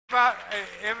about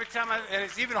every time, and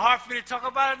it's even hard for me to talk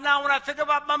about it now. When I think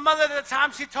about my mother at the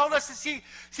time, she told us that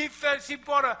she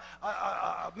bought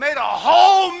made a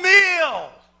whole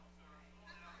meal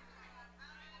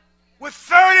with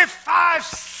 35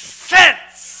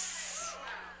 cents.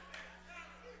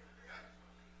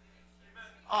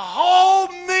 A whole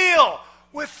meal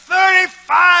with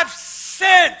 35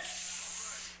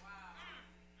 cents.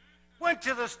 Went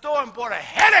to the store and bought a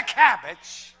head of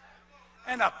cabbage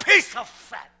and a piece of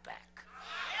fatback.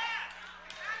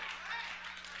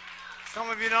 Some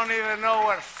of you don't even know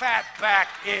what fatback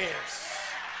is.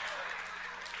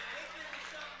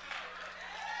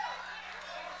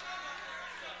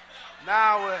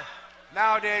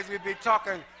 Nowadays we'd be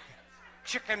talking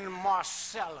chicken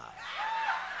marsala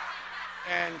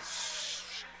and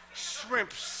shrimp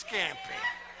scampi.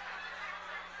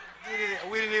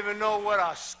 We didn't even know what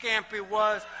a scampi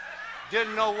was.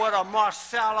 Didn't know what a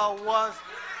marsala was.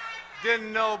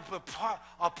 Didn't know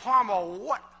a parma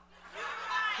what.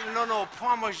 Didn't know no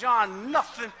parmesan,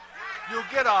 nothing. You'll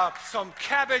get some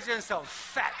cabbage and some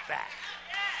fatback.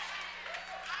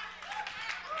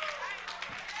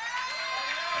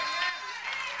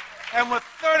 And with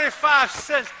 35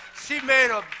 cents, she made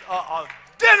a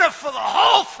dinner for the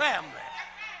whole family.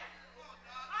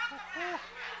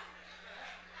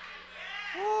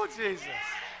 Oh, Jesus.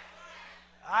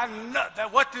 I know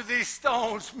that. What do these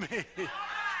stones mean?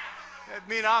 That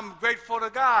mean I'm grateful to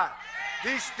God.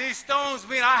 These stones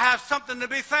mean I have something to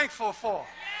be thankful for.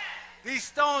 These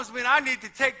stones mean I need to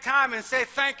take time and say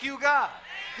thank you, God.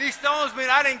 These stones mean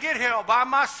I didn't get here by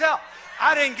myself.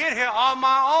 I didn't get here on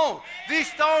my own.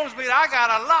 These stones mean I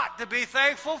got a lot to be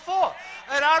thankful for.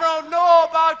 And I don't know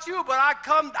about you, but I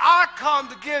come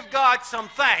to give God some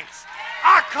thanks.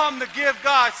 I come to give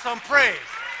God some praise.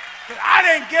 Because I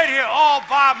didn't get here all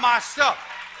by myself.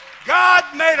 God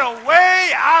made a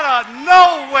way out of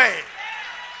no way.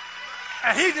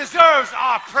 And he deserves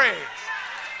our praise.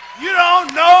 You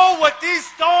don't know what these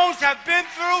stones have been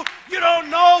through. You don't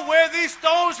know where these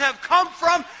stones have come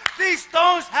from. These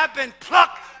stones have been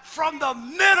plucked from the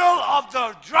middle of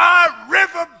the dry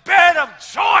riverbed of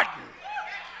Jordan,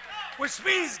 which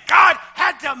means God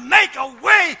had to make a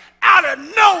way out of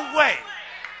no way.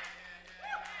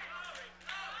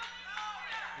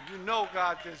 And you know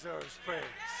God deserves praise.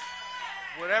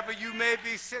 Whatever you may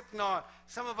be sitting on,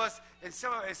 some of us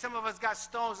got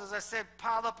stones, as I said,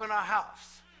 piled up in our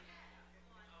house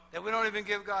that we don't even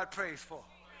give God praise for.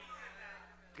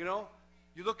 You know,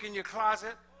 you look in your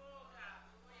closet,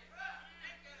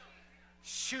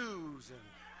 shoes and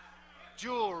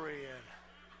jewelry and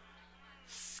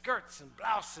skirts and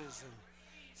blouses and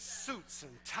suits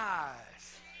and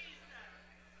ties.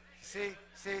 See,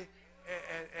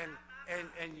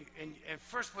 and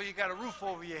first of all, you got a roof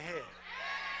over your head.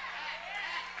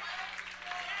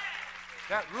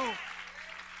 That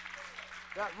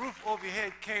roof over your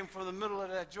head came from the middle of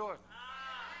that Jordan.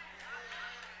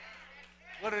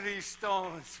 What do these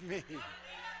stones mean?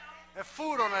 That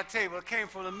food on that table came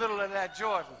from the middle of that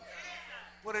Jordan.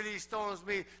 What do these stones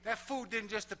mean? That food didn't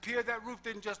just appear. That roof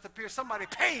didn't just appear. Somebody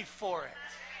paid for it.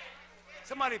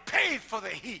 Somebody paid for the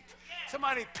heat.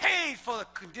 Somebody paid for the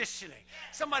conditioning.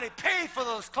 Somebody paid for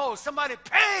those clothes. Somebody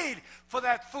paid for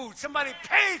that food. Somebody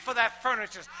paid for that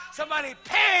furniture. Somebody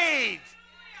paid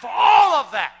for all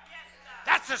of that.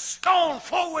 That's a stone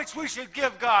for which we should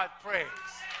give God praise.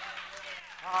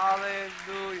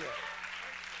 Hallelujah.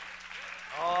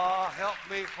 Oh, help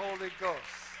me, Holy Ghost.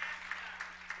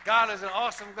 God is an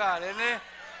awesome God, isn't he?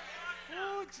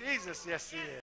 Oh, Jesus, yes, he is.